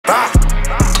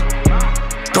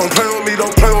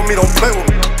don't play with me, don't play with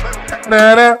me.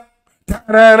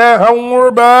 Don't worry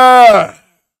about it.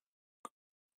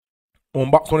 On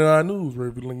Box 29 News,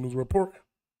 Review Link News Report.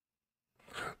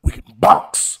 We can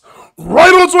box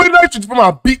right on 29th Street for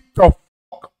my beat the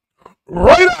fuck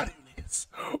right out of this.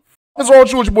 What's wrong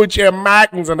with you with your boy Chad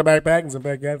Mackins and the backpackings and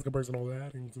backgads comparison all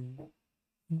that.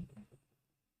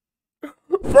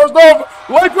 First off,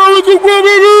 like baby.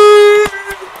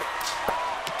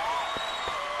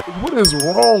 What is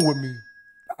wrong with me?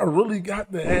 I really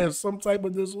got to have some type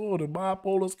of disorder,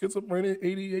 bipolar, schizophrenia,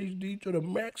 ADHD to the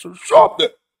max or something.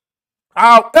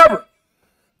 However,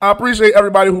 I appreciate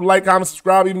everybody who like, comment,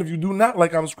 subscribe. Even if you do not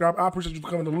like, comment, subscribe, I appreciate you for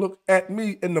coming to look at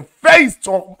me in the face,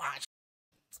 talk my shit.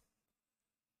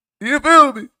 You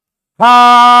feel me?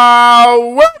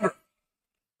 However,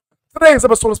 today's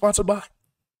episode is sponsored by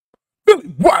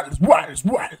Philly Wireless. There's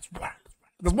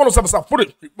 107 South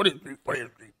footage.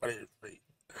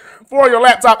 For your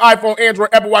laptop, iPhone, Android,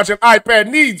 Apple Watch, and iPad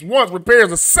needs, wants,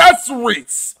 repairs,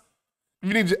 accessories. If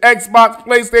you need your Xbox,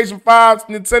 PlayStation 5,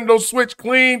 Nintendo Switch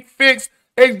clean, fixed,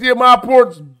 HDMI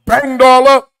ports banged all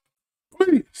up,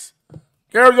 please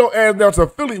carry your ass down to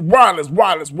Philly Wireless.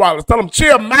 Tell them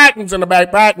chill Mackins in the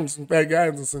backpackings and bad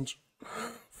guys essential.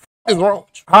 What is wrong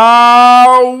with you?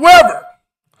 However,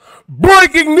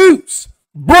 breaking news.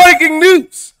 We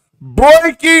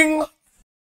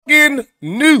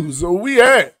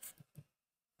have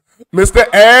Mr.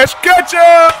 Ash Ketchum.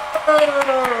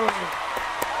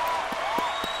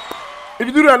 If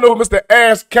you do not know who Mr.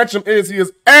 Ash Ketchum is, he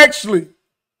is actually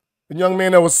a young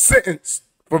man that was sentenced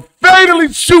for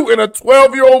fatally shooting a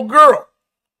 12-year-old girl.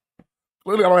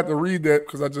 Clearly, I don't have to read that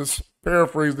because I just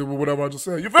paraphrased it with whatever I just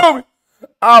said. You feel me?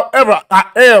 However,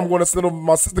 I am going to send over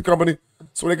my sister company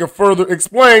so they can further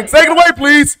explain. Take it away,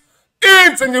 please.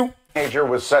 Continue. Teenager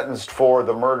was sentenced for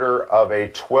the murder of a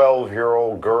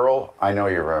 12-year-old girl. I know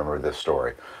you remember this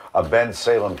story. A Ben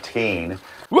Salem teen.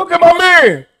 Look at my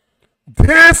man.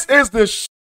 This is the shit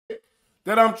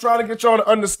that I'm trying to get y'all to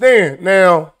understand.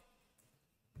 Now,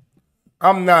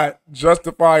 I'm not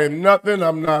justifying nothing.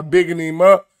 I'm not bigging him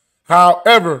up.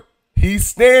 However, he's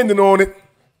standing on it.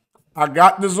 I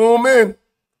got to zoom in.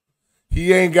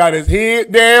 He ain't got his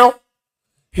head down.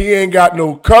 He ain't got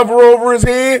no cover over his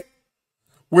head.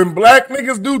 When black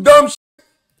niggas do dumb shit,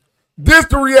 this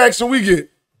the reaction we get.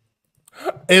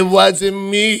 It wasn't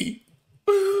me.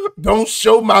 Don't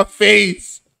show my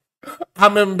face.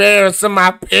 I'm embarrassing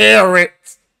my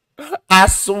parents. I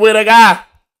swear to God.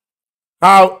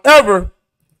 However,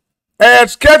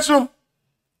 Ash Ketchum,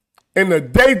 in the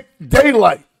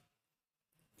daylight,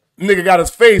 nigga got his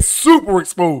face super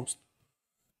exposed.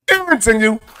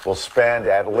 Continue. Will spend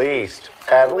at least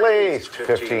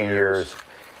 15 years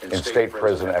in state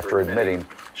prison after admitting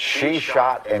she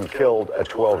shot and killed a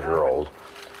 12-year-old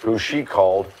who she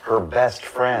called her best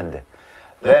friend.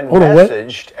 Then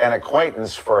messaged an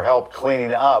acquaintance for help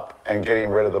cleaning up and getting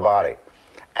rid of the body.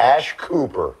 Ash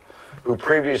Cooper, who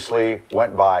previously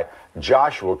went by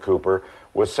Joshua Cooper,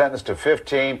 was sentenced to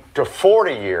 15 to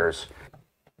 40 years.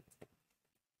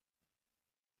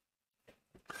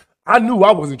 I knew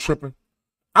I wasn't tripping.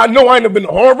 I know I ain't never been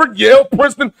to Harvard, Yale,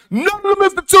 Princeton, none of them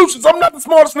institutions. I'm not the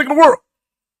smartest nigga in the world.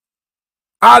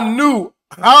 I knew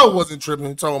I wasn't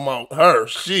tripping talking about her,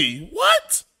 she.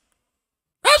 What?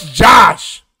 That's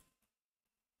Josh.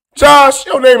 Josh,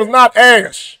 your name is not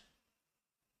Ash.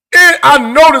 And I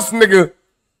know this nigga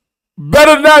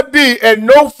better not be at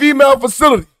no female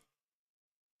facility.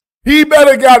 He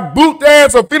better got boot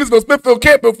ass of Phoenixville, Smithfield,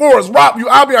 Campbell, Forest, Rockview,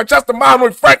 Albion, Chester,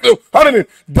 Monroe, Frankville, Huntington,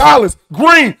 Dallas,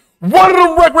 Green. One of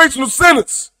them recreational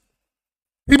centers.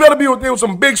 He better be with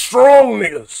some big, strong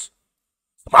niggas.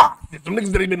 Some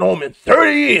niggas that ain't been home in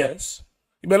 30 years.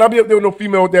 You better not be up there with no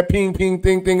female with that ping thing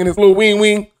and this little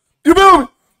wing. You feel me?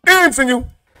 Continue.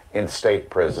 In state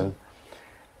prison.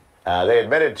 They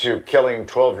admitted to killing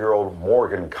 12-year-old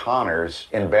Morgan Connors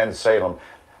in Ben Salem.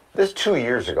 This 2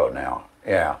 years ago now.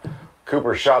 Yeah.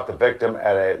 Cooper shot the victim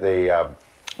at the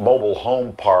mobile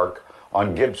home park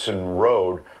on Gibson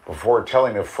Road before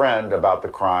telling a friend about the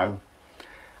crime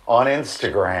on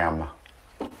Instagram.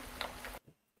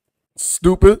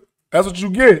 Stupid. That's what you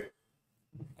get.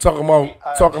 Talking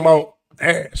about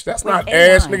Ash. That's not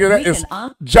Ash, nigga. That is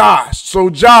Josh. So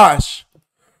Josh,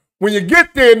 when you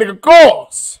get there, nigga, call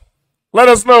us. Let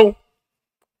us know.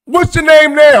 What's your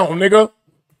name now, nigga?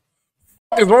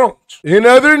 What is wrong? In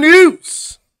other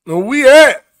news, we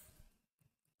have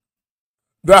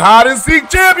the hide and seek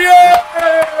champion.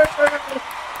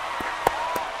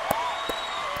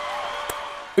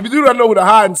 If you do not know who the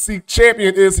hide and seek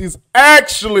champion is, he's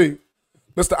actually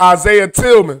Mr. Isaiah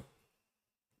Tillman.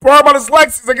 Part about his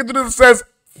Lexus, I get to this, it says,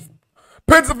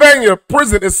 Pennsylvania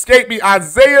prison escapee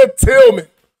Isaiah Tillman.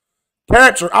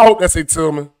 Captured, I hope that's a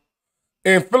Tillman.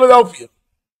 In Philadelphia.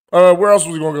 Where else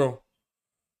was he going to go?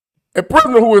 A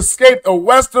prisoner who escaped a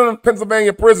Western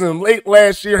Pennsylvania prison late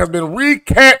last year has been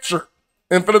recaptured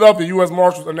in Philadelphia, U.S.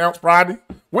 Marshals announced Friday.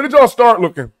 When did y'all start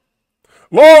looking?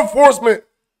 Law enforcement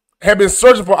had been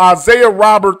searching for Isaiah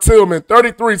Robert Tillman,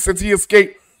 33, since he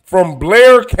escaped from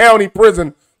Blair County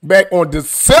Prison back on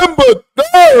December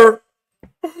 3rd.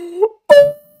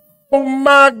 Oh,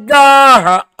 my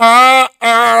God.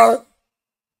 That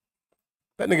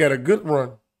nigga had a good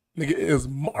run. Nigga, it is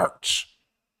March.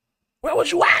 Where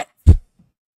was you at?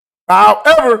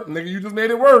 However, nigga, you just made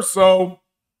it worse. So,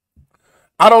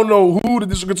 I don't know who the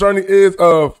district attorney is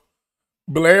of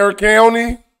Blair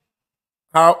County.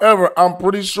 However, I'm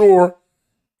pretty sure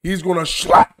he's going to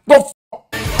slap the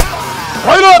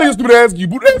right out of you, stupid ass. You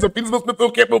boot ass of Petersville,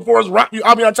 Smithfield, Campbell, Forest, Rockview,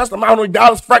 Albion, Chester, Mount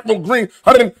Dallas, Frackville, Green,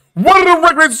 Huntington. One of the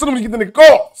recreation facilities you get the nigga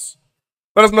calls.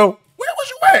 Let us know, where was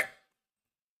you at?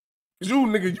 You,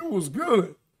 nigga, you was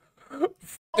good. What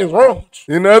is wrong?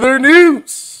 In other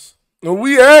news,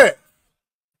 we had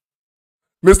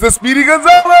Mr. Speedy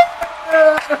Gonzales.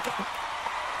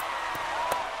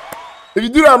 If you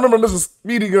do not remember Mr.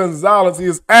 Speedy Gonzales, he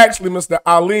is actually Mr.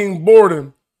 Eileen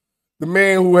Borden, the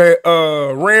man who had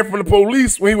ran from the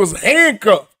police when he was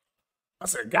handcuffed. I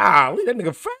said, golly, that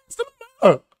nigga fast in the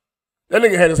mouth. That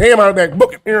nigga had his hand out of that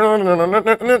book.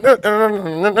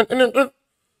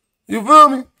 You feel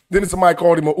me? Then somebody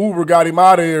called him an Uber, got him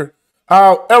out of here.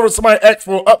 However, somebody asked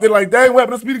for an update like, dang, what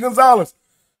happened to Speedy Gonzales?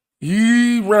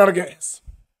 He ran out of gas.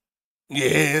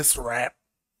 Yes, rap.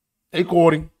 They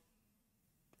caught him.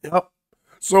 Yep.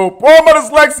 So, Paul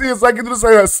Dyslexia is like to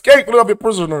say, escape Philadelphia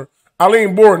prisoner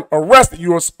Eileen Borden arrested,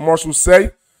 U.S. Marshals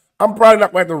say. I'm probably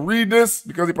not going to have to read this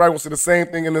because he probably will say the same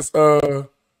thing in this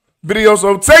video.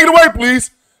 So, take it away,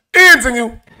 please.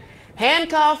 Continue.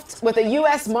 Handcuffed with a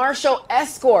U.S. Marshal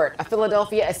escort, a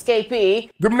Philadelphia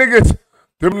escapee. Them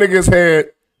niggas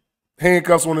had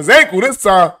handcuffs on his ankle this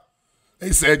time.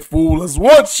 They said, fool us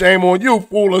once, shame on you.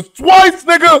 Fool us twice,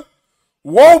 nigga.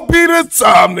 Won't be this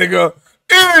time, nigga.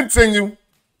 Continue.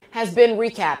 Has been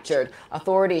recaptured.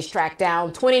 Authorities tracked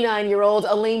down 29-year-old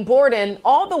Eileen Borden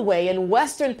all the way in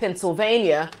western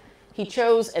Pennsylvania. He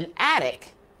chose an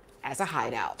attic as a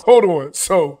hideout. Hold on.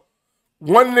 So,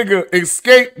 one nigga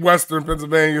escaped western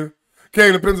Pennsylvania,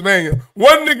 came to Pennsylvania.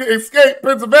 One nigga escaped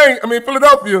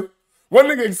Philadelphia. One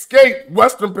nigga escaped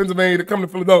western Pennsylvania to come to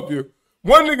Philadelphia.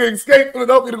 One nigga escaped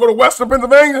Philadelphia to go to western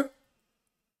Pennsylvania.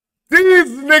 These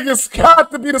niggas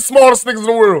got to be the smartest niggas in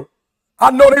the world.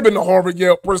 I know they've been to Harvard,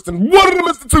 Yale, Princeton, one of them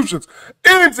institutions.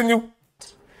 Continue.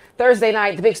 Thursday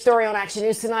night, the big story on Action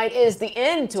News tonight is the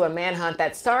end to a manhunt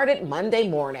that started Monday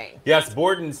morning. Yes,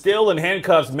 Borden, still in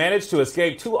handcuffs, managed to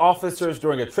escape 2 officers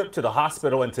during a trip to the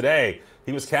hospital, and today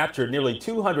he was captured nearly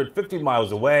 250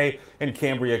 miles away in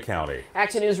Cambria County.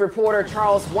 Action News reporter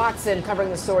Charles Watson covering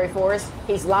the story for us.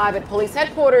 He's live at police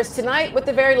headquarters tonight with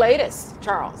the very latest.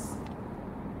 Charles.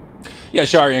 Yeah,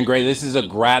 Shari and Gray, this is a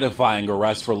gratifying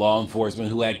arrest for law enforcement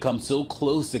who had come so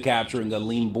close to capturing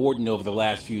Eileen Borden over the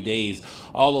last few days.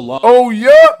 All along. Oh,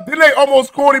 yeah. Then they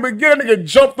almost caught him again. Nigga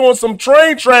jumped on some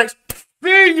train tracks.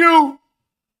 See you.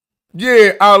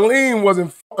 Yeah, Eileen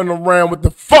wasn't fucking around with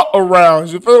the fuck around.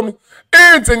 You feel me?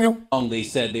 Continue. They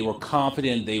said they were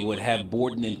confident they would have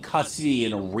Borden in custody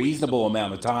in a reasonable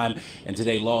amount of time. And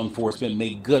today, law enforcement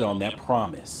made good on that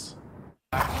promise.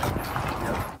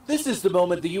 This is the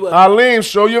moment the U.S. Eileen,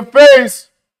 show your face.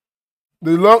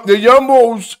 The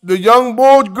young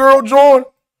boy girl joined.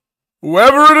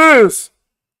 Whoever it is.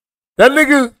 That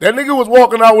nigga was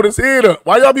walking out with his head up.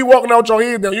 Why y'all be walking out with your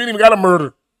head down? You ain't even got a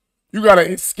murder. You got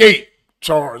an escape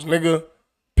charge, nigga.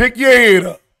 Pick your head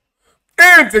up.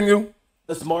 Continue.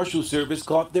 The Marshal Service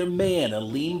caught their man,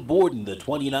 Eileen Borden, the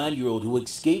 29-year-old who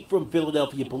escaped from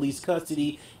Philadelphia police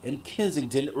custody in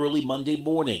Kensington early Monday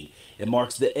morning. It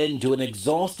marks the end to an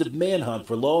exhaustive manhunt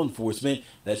for law enforcement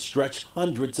that stretched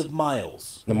hundreds of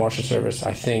miles. The Marshal Service,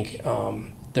 I think,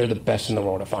 they're the best in the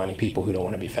world at finding people who don't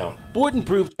want to be found. Borden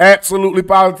proved absolutely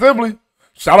positively.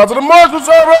 Shout out to the Marshal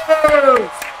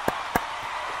Service.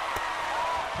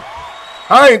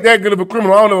 I ain't that good of a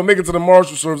criminal. I don't ever make it to the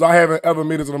Marshal Service. I haven't ever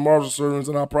made it to the Marshal Service,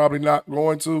 and I'm probably not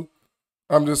going to.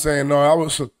 I'm just saying, no, I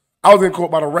was in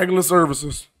court by the regular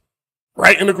services.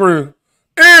 Right in the crib.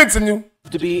 Continue.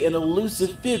 To be an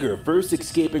elusive figure, first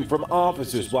escaping from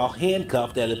officers while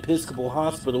handcuffed at Episcopal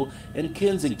Hospital in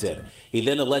Kensington. He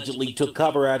then allegedly took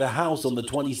cover at a house on the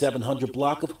 2700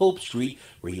 block of Hope Street,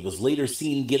 where he was later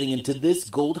seen getting into this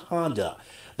gold Honda.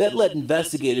 That led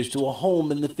investigators to a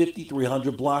home in the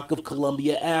 5300 block of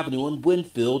Columbia Avenue in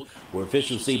Winfield, where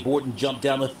officials say Borden jumped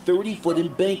down a 30-foot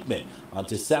embankment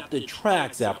onto SEPTA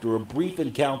tracks after a brief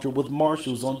encounter with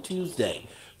marshals on Tuesday.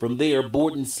 From there,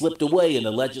 Borden slipped away and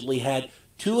allegedly had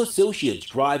two associates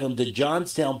drive him to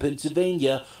Johnstown,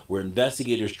 Pennsylvania, where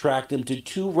investigators tracked him to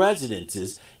two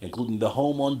residences, including the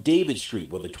home on David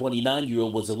Street, where the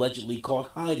 29-year-old was allegedly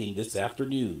caught hiding this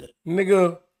afternoon.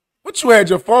 Nigga, what you had,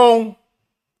 your phone?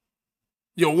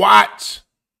 Your watch?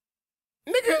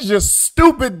 Nigga is just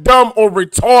stupid, dumb, or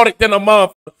retarded than a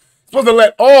motherfucker. Supposed to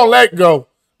let all that go.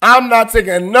 I'm not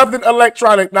taking nothing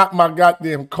electronic, not my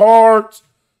goddamn cards,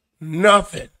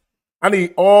 nothing. I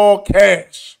need all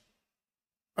cash.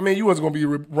 I mean, you wasn't going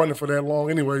to be running for that long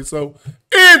anyway, so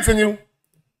continue.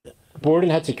 Borden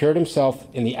had secured himself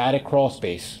in the attic crawl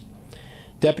space.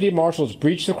 Deputy marshals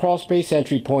breached the crawl space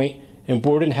entry point, and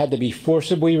Borden had to be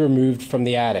forcibly removed from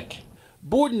the attic.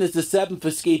 Borden is the seventh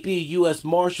escapee U.S.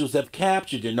 Marshals have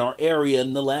captured in our area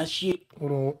in the last year.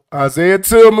 Hold on. Isaiah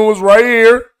Tillman was right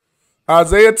here.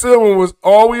 Isaiah Tillman was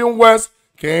all the way in West,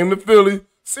 came to Philly.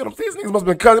 See, these niggas must have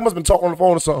been cut. They must have been talking on the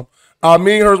phone or something. I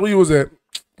mean, Hurst, where you was at?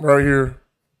 Right here.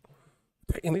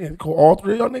 Dang, they call all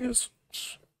three of y'all niggas?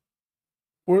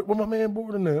 Where my man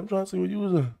Borden at? I'm trying to see where you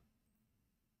was at.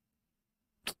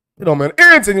 You know, man.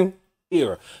 Continue.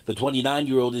 Here, the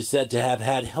 29-year-old is said to have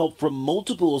had help from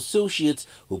multiple associates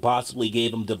who possibly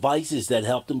gave him devices that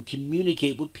helped him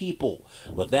communicate with people.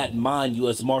 With that in mind,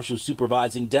 U.S. Marshal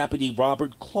Supervising Deputy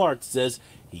Robert Clark says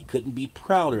he couldn't be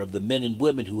prouder of the men and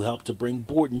women who helped to bring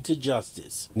Borden to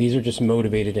justice. These are just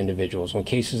motivated individuals. When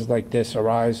cases like this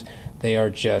arise, they are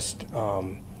just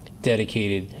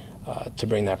dedicated to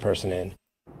bring that person in.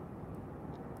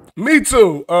 Me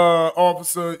too,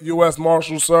 Officer U.S.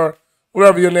 Marshal, sir.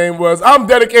 Whatever your name was. I'm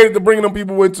dedicated to bringing them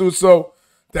people in too, so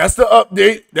that's the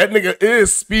update. That nigga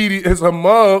is Speedy as a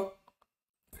mug.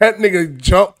 That nigga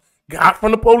jumped, got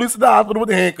from the police to the hospital with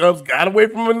the handcuffs, got away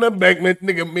from an embankment.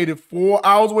 Nigga made it 4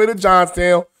 hours away to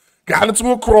Johnstown, got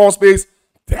into a crawl space.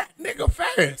 That nigga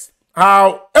fast.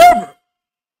 However,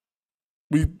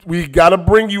 we gotta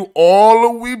bring you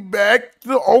all the way back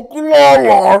to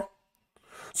Oklahoma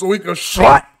so we can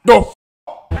shut the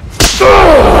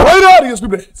right out of here,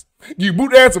 stupid ass. You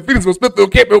boot ass of Phoenixville,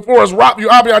 Smithfield, Campbell, Forest, Rockview,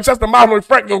 Albion, Chester, Mountain,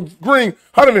 Frankville, Green,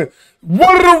 Huntington.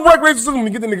 One of them recreation systems to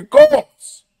get the nigga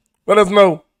calls. Let us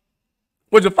know.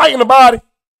 Was you fighting the body?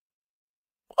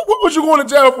 What was you going to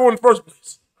jail for in the first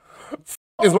place?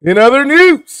 In other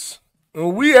news,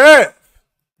 we have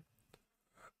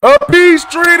a peace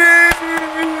treaty.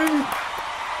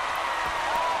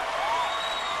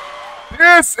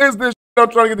 This is the shit I'm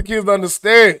trying to get the kids to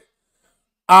understand.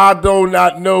 I do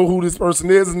not know who this person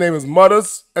is. His name is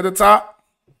Mutters at the top.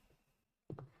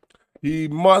 He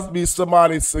must be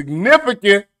somebody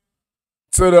significant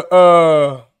to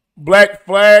the Black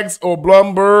Flags or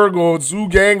Blumberg or Zoo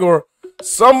Gang or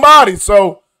somebody.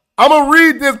 So I'm going to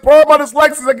read this. Part of my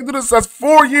dyslexia, I can do this. That's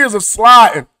 4 years of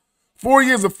sliding, 4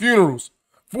 years of funerals,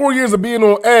 4 years of being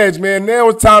on edge, man. Now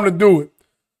it's time to do it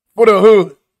for the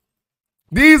hood.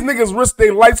 These niggas risk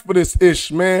their lives for this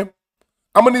ish, man.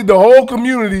 I'm going to need the whole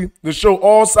community to show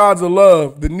all sides of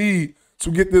love, the need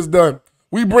to get this done.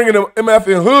 We bringing the MF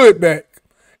and hood back.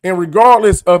 And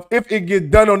regardless of if it get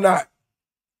done or not,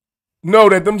 know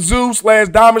that them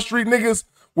Zoo/Diamond Street niggas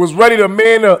was ready to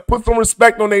man up, put some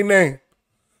respect on their name.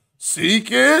 See,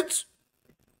 kids?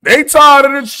 They tired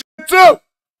of this shit, too.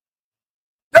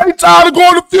 They tired of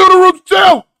going to funerals,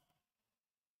 too.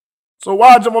 So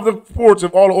why jump off the porch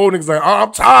if all the old niggas like, oh,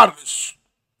 I'm tired of this shit.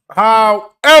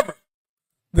 However,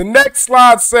 the next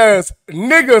slide says,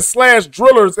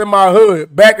 niggas/drillers in my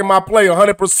hood, back in my play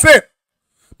 100%.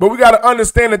 But we got to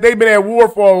understand that they've been at war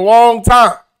for a long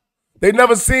time. They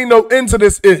never seen no end to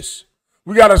this ish.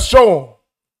 We got to show them.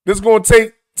 This is going to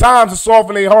take time to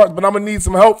soften their hearts, but I'm going to need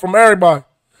some help from everybody.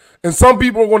 And some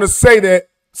people are going to say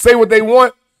what they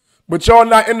want, but y'all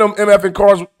not in them MFing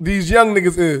cars these young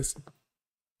niggas is.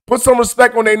 Put some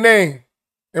respect on their name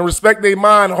and respect their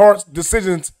mind, hearts,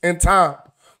 decisions, and time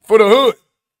for the hood.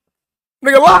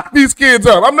 Nigga, lock these kids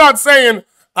up. I'm not saying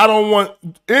I don't want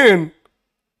in.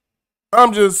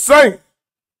 I'm just saying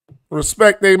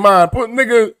respect their mind. Put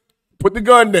the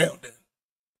gun down.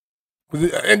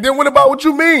 And then what about what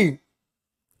you mean?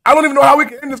 I don't even know how we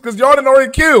can end this because y'all didn't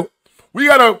already kill. We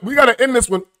gotta end this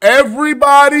when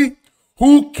everybody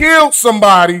who killed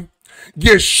somebody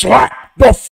gets shot the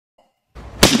f***.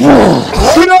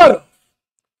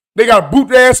 They got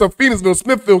boot ass of Phoenixville,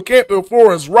 Smithfield, Campbell,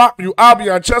 Forest, Rockview,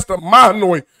 Albion, Chester,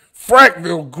 Mahanoy,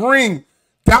 Frankville, Green,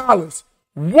 Dallas.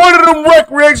 One of them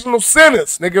recreational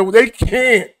centers, nigga, they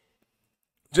can't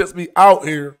just be out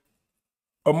here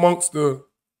amongst the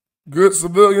good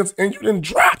civilians and you didn't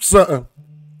drop something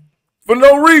for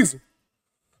no reason.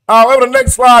 However, the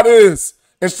next slide is,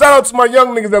 and shout out to my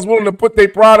young niggas that's willing to put their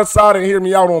pride aside and hear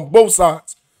me out on both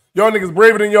sides. Y'all niggas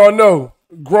braver than y'all know.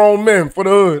 Grown men for the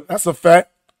hood. That's a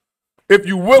fact. If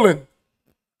you willing.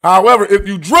 However, if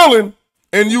you drilling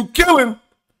and you killing,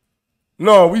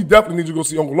 no, we definitely need you to go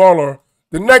see Uncle Larlar.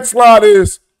 The next slide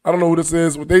is, I don't know who this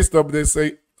is, what they stuff, but they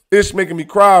say, Ish making me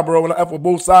cry, bro, when I F with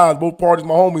both sides, both parties,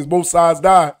 my homies, both sides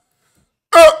died.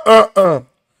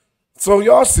 So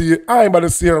y'all see it. I ain't about to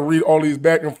sit here and read all these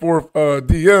back and forth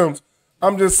DMs.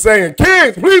 I'm just saying,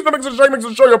 kids, please don't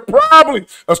make sure you're probably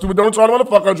a stupid, don't try to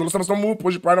motherfucker. Let's have some move,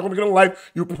 push, you're probably not going to get a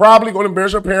life. You're probably going to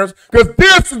embarrass your parents. Because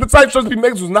this is the type of shows that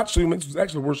makes was not show makes was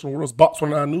actually worse than the world's Box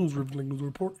 29 News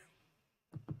report.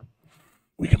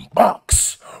 We can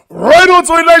box right on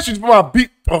 29th Street for my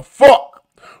beat the fuck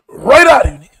right out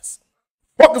of you niggas.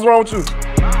 What is wrong with you?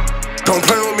 Don't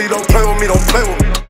play with me, don't play with me, don't play with me.